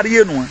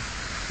ari no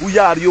u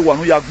yari o wa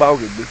no ya gba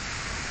ogbe.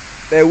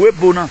 E we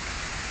bona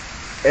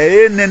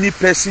e any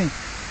person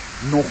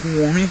no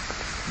hunmi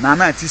na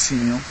na ti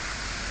sinyo.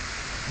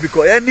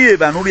 because any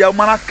evanuria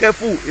umana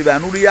careful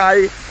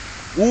evanuria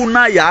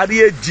una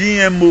yari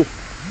GMO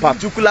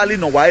particularly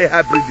no why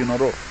hybrid in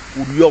oro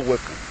uri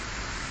owepo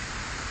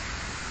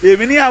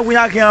emini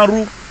awunya kan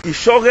ru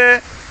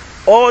isoge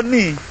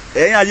oni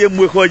eyan aye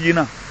mu eko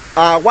yina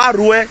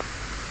awarue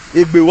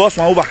egbewo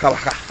so an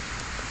baka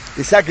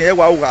isakin ye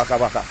wa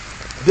baka.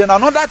 Then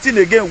another thing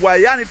again, why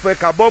yani pe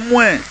kabo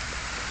mu a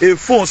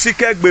phone si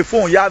kegbe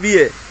phone ya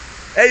bi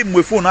e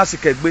mu phone na si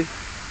kegbe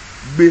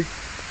gbe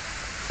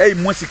e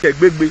mu si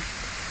kegbe gbe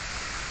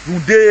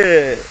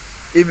runde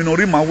emi no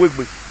ri ma we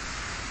gbe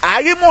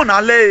ayi mo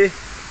na le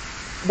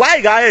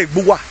why ga e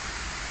gbo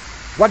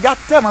wa ga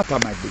temata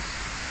ma gbe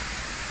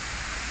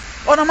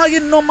ona ma yi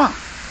normal.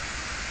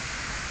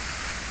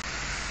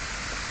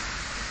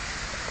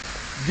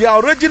 The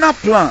original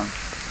plan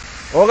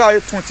oga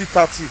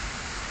 2030.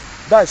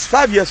 That is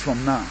 5 years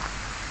from now.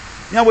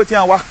 Yan wetin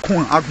awa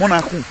kun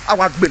agbona kun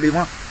awa gbele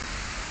won.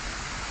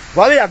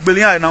 Wale agbele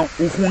yan na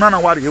ukun na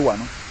wari hewa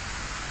no.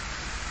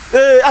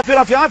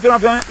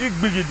 Afiran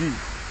igbigidi.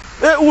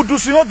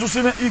 Udusi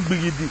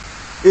igbigidi.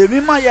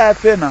 Emi ma ya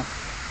efe na.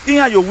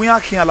 Iyan yo win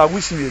akin ala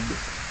wisin egbe.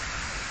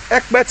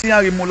 Ekpe ti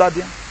yan ri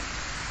mulade.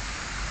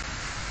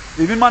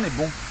 Emi ma ni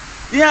bon.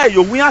 Iyan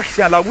yo win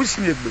akin ala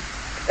wisin egbe.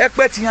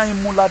 Ekpe ti yan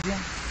mulade.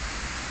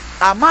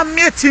 Ama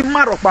mi ti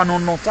maro pa no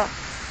nota.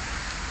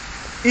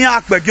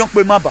 Until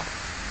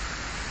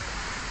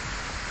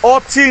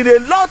a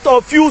lot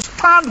of you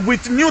stand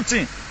with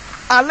Newton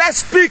and let's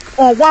speak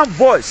on one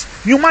voice,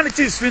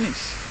 humanity is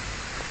finished.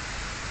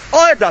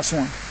 Oh, that's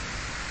one.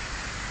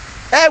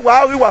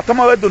 While we were talking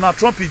about Donald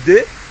Trump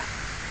today,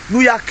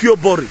 New York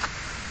Kyobori.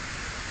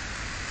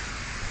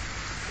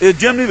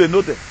 Germany we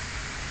know that.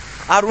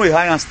 I don't know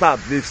how start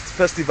the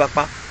festival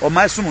or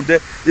my son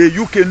there.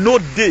 UK no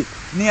day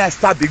near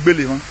start big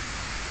belly.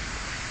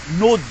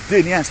 No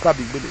day near start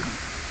big belly.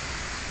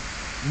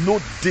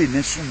 No day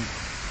nation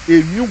a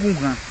new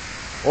gungan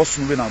or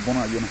soon na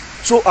bona yona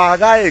so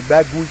aga e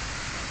gbagbu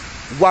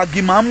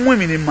wagi ma mu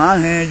mi ni ma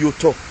hen yo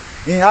to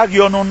in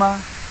agio no na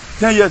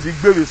 10 years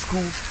igbe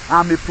school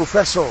I'm a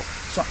professor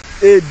so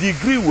a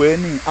degree we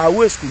ni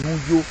awe school nu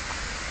yo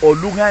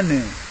olugan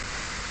ni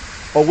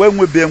owe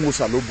nwe be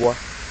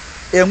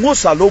enwo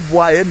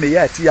saloboa e me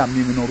ya ti ya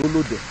mi no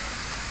rolo de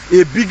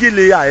e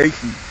bigile ya e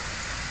hi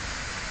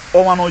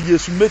o ma no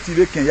Yesu meti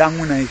be ken ya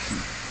nwu na hi.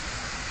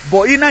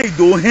 But ina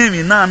ido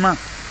him na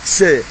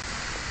say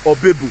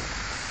obebu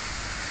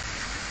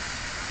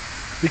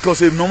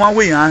because if normal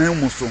way yan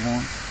him so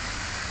hon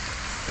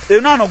e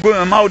na no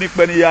go ma oni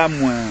pe ni ya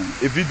mu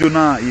e video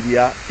na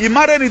iria I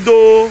mare ni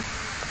do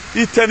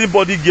it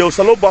anybody girl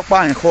salo ba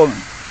pa en hon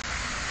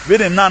we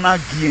dem na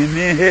gi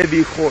me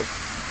heavy hot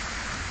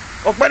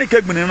okpani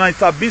kegbin na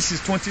ita this is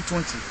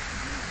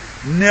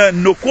 2020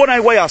 no ko na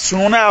wa ya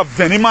sun na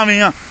veni ma mi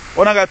yan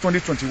ona ga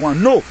 2021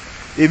 no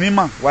emi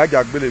ma wa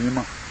ga gbele emi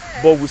ma.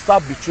 But we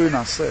start betraying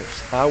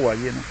ourselves. How are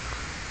you now?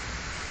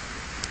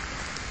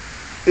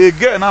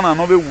 Again, and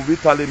another will be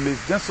telling me,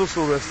 may I just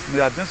so rest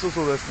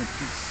in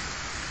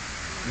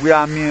peace. We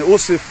are me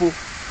Osefo,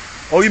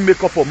 or you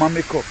make up or my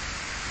makeup.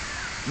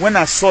 When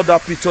I saw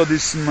that picture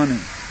this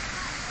morning,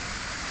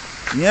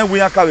 yeah, we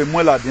are carrying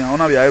more than on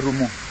our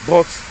room.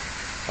 But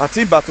I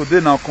think by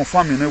today now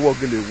confirm me what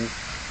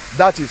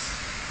that is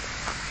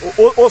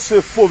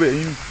Osefo be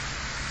him.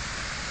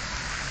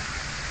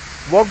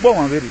 Walk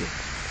born video.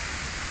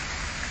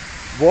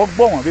 Walk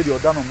born video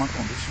done on my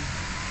condition.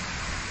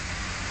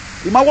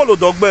 Ima wo lo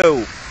dogbe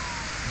o,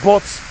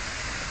 but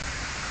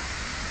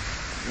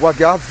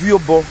waga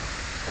viobo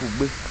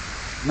kugbe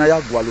na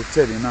ya gwa lo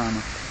tele na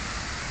na.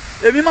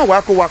 Emi ma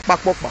wa ko wa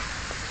papopa.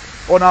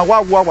 Ona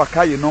wa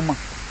kaye no ma.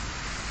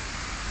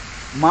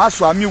 Ma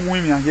so ami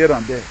wun mi here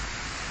and there.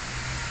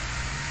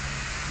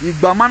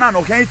 Igba mana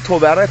no kan to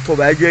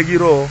ba je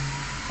giro.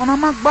 Ona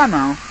ma gba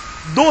now.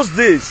 Those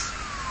days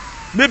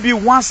maybe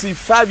once in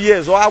 5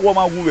 years or awo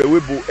ma wu we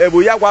webo.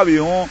 Ebo ya gwa we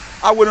hon,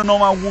 awo no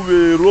ma wu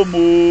we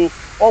romo.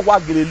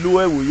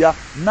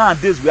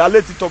 Nowadays we are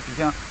let it talk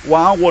again.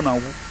 One na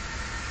wu.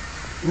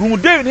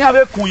 Runde ni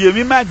ave kun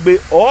yemi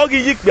magbe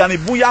ogi yikpe ani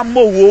buya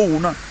mowo wu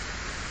na.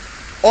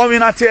 O mi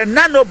na te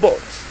nanobot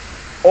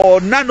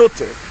or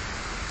nanotech.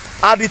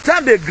 At the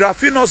time the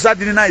graphinos that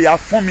didn't ya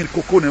form in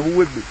cocoa ne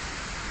wu wegbe.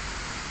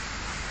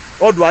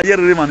 O do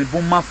ayere mani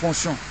bun ma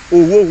function.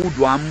 Owo hu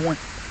do amwe.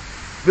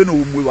 Be no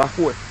mu wa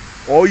ho e.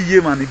 O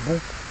ye mani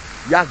bun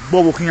ya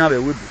gbo wo kin ave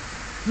webo.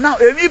 Now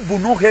emi bu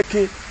no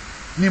heke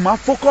ni ma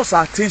focus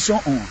attention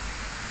on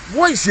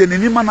what is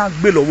ni ma na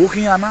gbe lo wo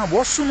kin ya na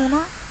wo sunu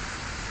na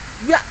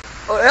ya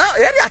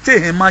e ri ate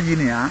hin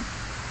imagine ya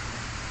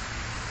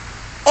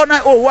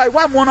ona o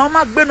wa mo na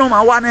ma gbe no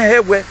ma wa na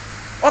hewe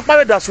o pa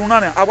we da sunu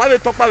na awa we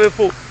to pa we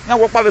fo ya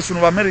wo pa we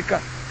sunu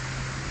America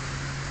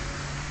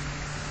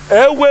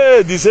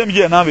ewe the same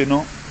year na we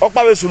no o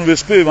pa we sunu we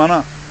Spain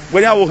mana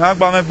we ya wo kan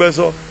gba me gbe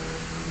so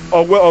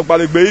owe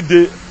ogbalegbe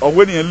ide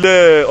owe ni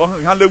le o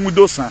han le mu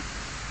do san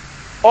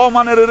o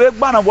manere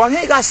gba na wa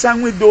hin ga san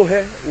wi do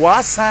he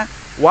wa san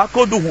wa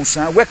ko do hun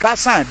san we ka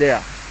san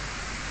there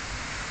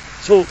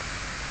so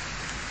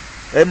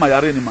e ma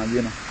yare ni ma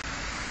ye na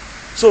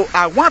So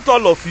I want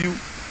all of you,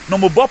 no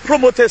more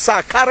promoters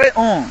are carry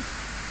on.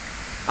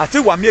 I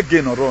think we make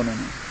gain or run.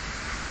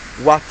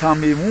 What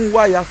time we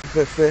wire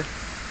fefe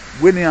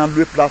when you on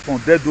the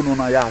platform, they don't know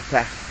na ya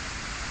attack.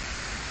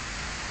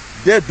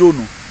 They don't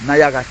know na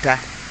ya attack.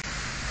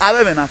 I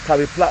will na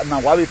carry plat na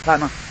wabi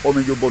pana o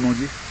me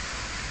jobonoji.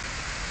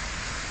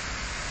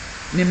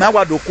 Ni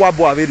mawa do kwa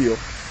bo video.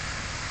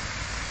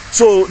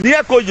 So ni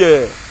eko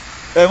je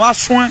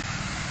Asue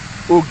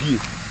Ogie.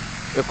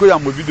 Eko ya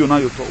mo video na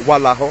yoto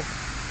wala ho.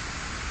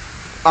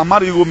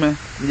 Amari Ighodaro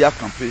ni ya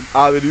campaign.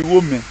 Aweri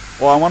Ighodaro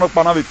o awon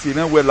pa na be ti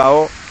na we la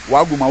ho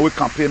wa guma we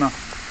campaign na.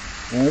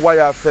 Won wa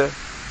ya fe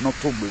no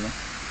to gbe na.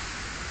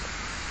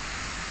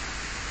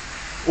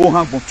 O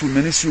han gbon tu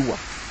meni si wa.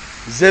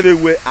 Zebe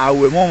we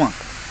awe mama.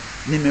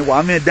 Ni me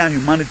wa me dan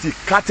humanity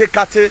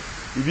kate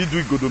ibi du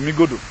Ighodaro mi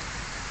godo.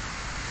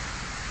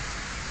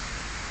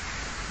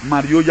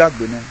 Mario ya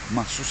gbene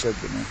masuse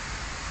gbene.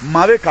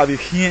 Mare ka be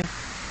hien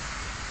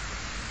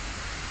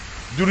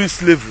during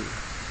slavery.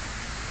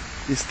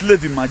 The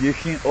slave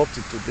imagination up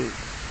to today.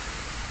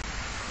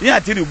 Yeah,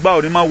 until you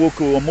buy my work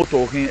or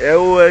motor,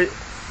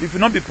 if you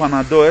not be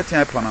Panadol, it's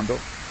a Panadol.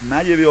 Now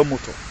you be a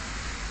motor.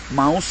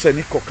 My own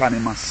seni kokani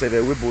ma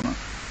sere we bona.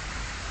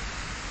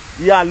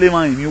 Yeah,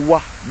 lema in you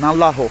wa na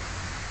laho.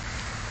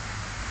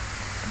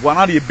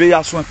 Wana di be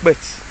Asue pet.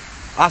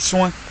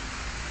 Asue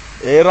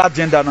era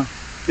agenda na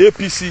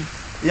APC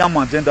yam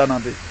agenda na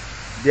de.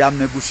 They have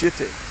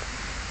negotiated.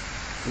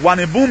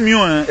 Wane bu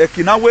mion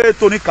ekinawe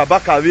Tony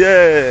Kabaka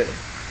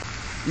we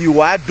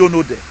Iwa don't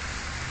know there.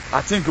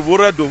 I think we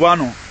read the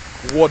one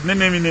word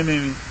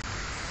name.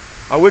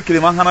 I wake the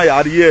man hana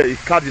ya a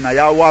card na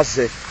ya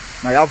waze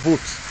na ya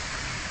vote.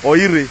 Or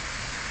ire.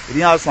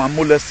 It has one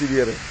molested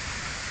here.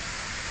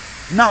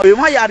 Now, if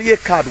my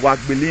card work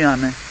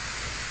billion,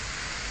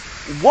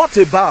 what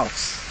about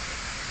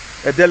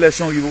a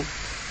election you?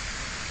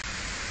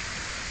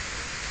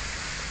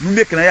 You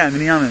make na ya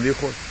miniam and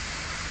record.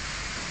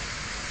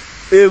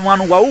 A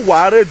one wa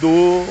ware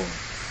do.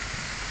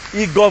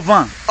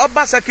 Ighodaro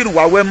oba sekin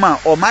wa we man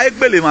o ma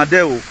egbele ma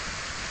de o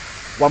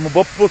wa mo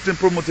bo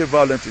promote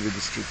violence in the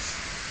streets.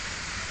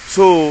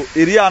 So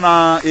area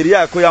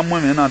ekoya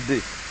mo me na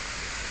de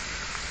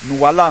no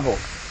wala ho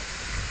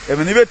e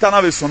me ni beta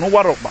na be so no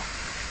warokba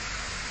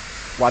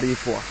wari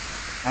fo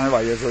a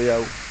ba yeso ya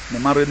o ne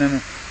mare ne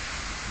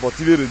but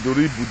ibe re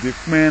dori bude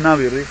kmen na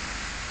bere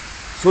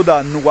so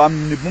that no wa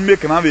ni bu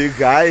make na be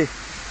guy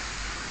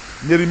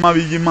neri ma bi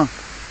yima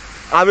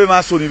abe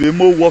ma so ni be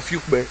mo wo fi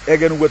pe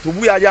egen we to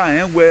bu ya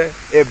en we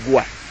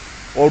egua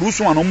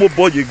orusun an mo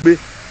boje gbe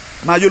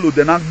na yo lo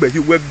de na gbe hi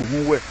we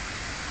gbu we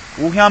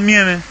wo hia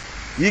miene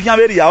yi kan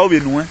be ya o be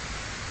nu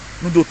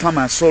no do time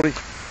I'm sorry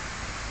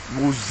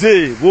wo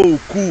ze wo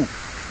ku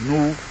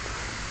no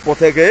but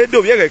ege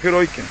do ye ke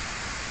ro iken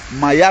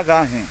ma ya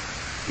ga hen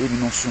e bi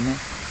no sunu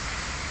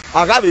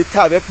aga be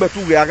ta be pe tu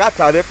we aga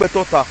ta be pe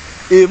to ta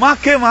e ma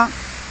ke ma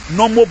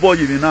no mo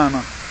boje ni na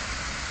na.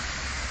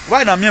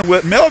 Why na me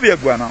obi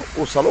egwa na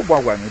o salo gwa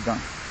gwa me dan.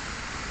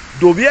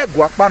 Do bi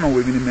egwa pa no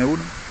we ni me wo.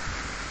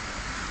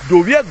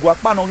 Do bi egwa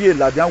pa no he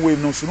ladian we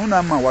no sunu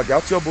na ma wa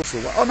ja ti oboso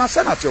wa. Ona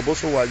se na ti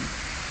oboso wa yi.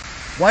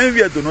 Wan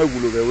wi do no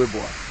ewulo be we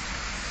bo.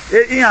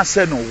 E in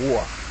say no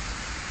wo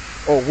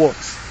or what?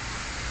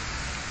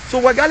 So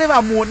we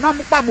galeva mo na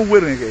mo pa mo we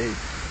ren he.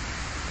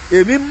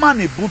 E mi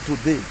man bu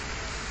today.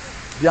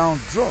 They are on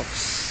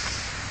drugs.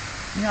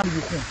 Ni abi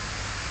ku.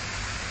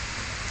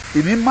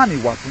 Imi mani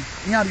watu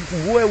nyari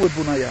kuwe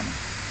bona ya na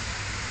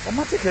o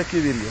ma take care of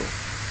you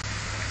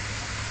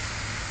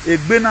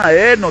egbe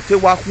na no te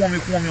wa kun mi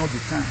all the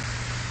time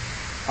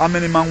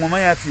ameni ma won ma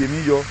ya ti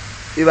emi yo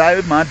iba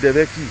e ma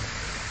debe ki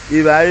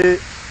iba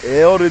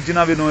e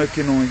original be no e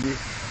ke no ye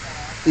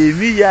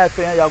emi ya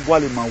fe ya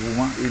gwale ma wo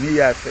ma emi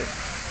ya fe.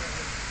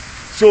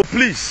 So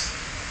please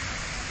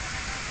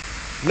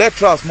let's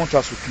try as much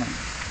as we can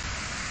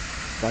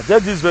that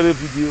just this very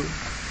video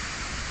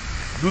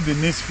do the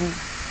needful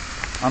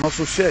and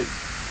also share it.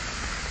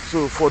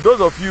 So for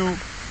those of you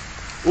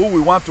who we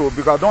want to,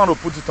 because I don't want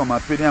to put it on my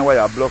page and why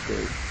I block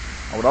it,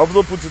 I would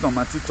also put it on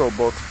my TikTok,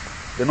 but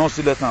they don't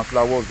see let and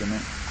flowers the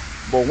name.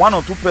 But one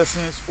or two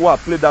persons who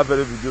have played that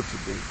very video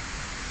today.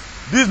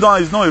 This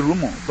one is not a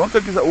rumor. Don't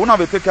take it. We won't have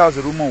to take it as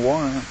a rumor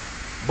one.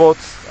 But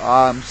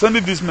I'm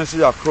sending this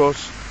message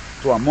across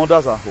to our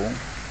mothers at home.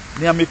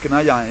 Near making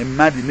a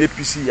mad in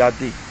APC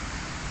yadi.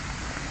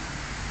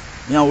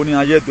 Near only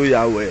a year do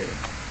ya we.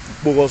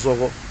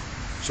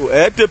 So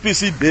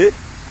APC day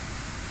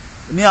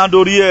ni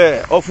adori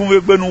e ofun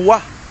we gbenu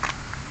wa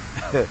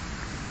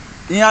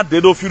iyan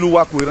de do filu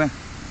wa kweren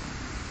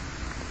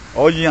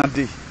oyin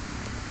ade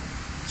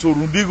so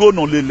rundigo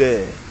no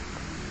lele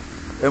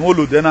e mo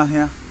lo de na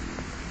hia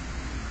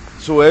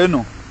so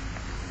no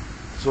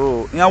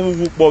so iyan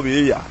wuwu po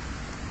be ya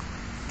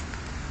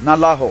na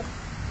laho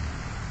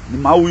ni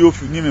ma wu yo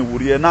fi ni me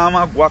wori e na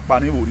ma gwa pa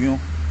ni wori on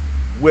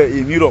we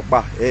emi ro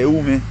pa e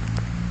wu me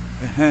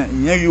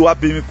iyan yi wa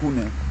be mi ku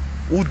ne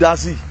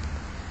udazi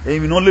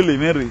emi no lele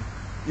mere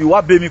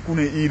iwa be mi ku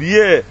ne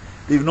irie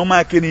if no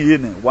ma ke ni ye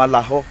ne wa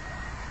laho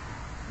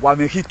wa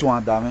me hito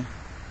andame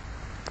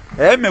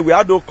me we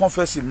ado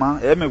confess ma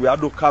me we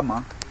ado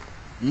kama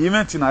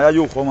event na ya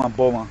yo ko ma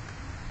bo ma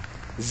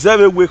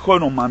zebe we ko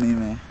no mani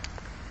me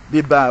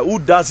be ba who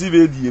does it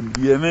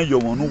the me yo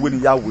no we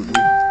ni ya we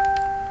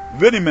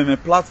very me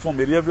platform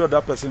every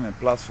other person me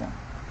platform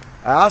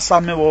I ask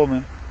me wo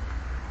me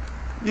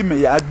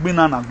ime ya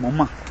gbina na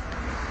gboma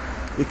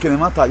ikene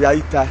mata ya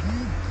ita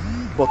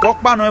but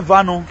okpa no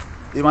eva no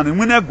e ma ne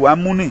mu na egu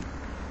amuni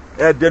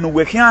e de no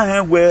we kan he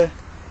we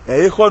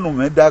e ko no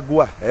me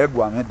dagua e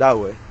gua me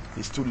dawe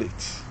it's too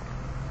late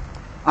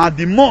and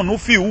the more no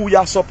feel who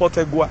ya support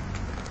egua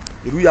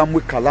iru ya mu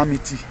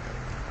calamity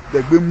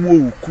de gbe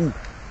mu oku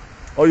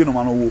oyi no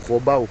ma no wo ko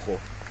ba wo ko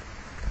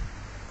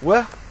we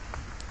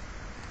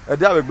e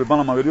de abegbe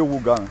bana ma we wo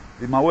ga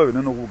e ma we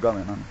no wo ga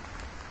me na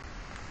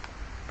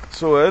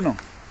so no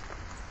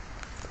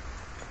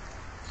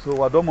so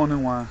what do money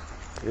one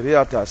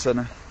area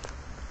sene.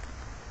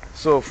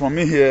 So from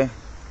me here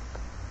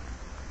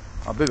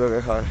I'll be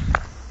very high.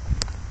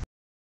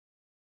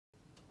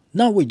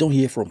 Now we don't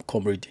hear from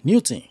Comrade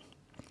Newton.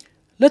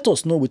 Let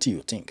us know what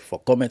you think for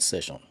comment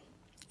section.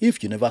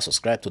 If you never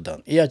subscribe to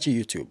Dan ARG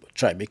YouTube,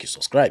 try make you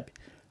subscribe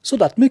so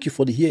that make you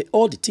for the hear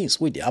all the things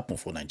wey dey happen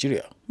for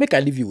Nigeria. Make I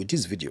leave you with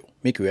this video,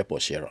 make you help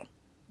us share am.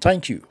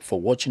 Thank you for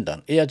watching Dan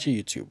ARG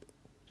YouTube.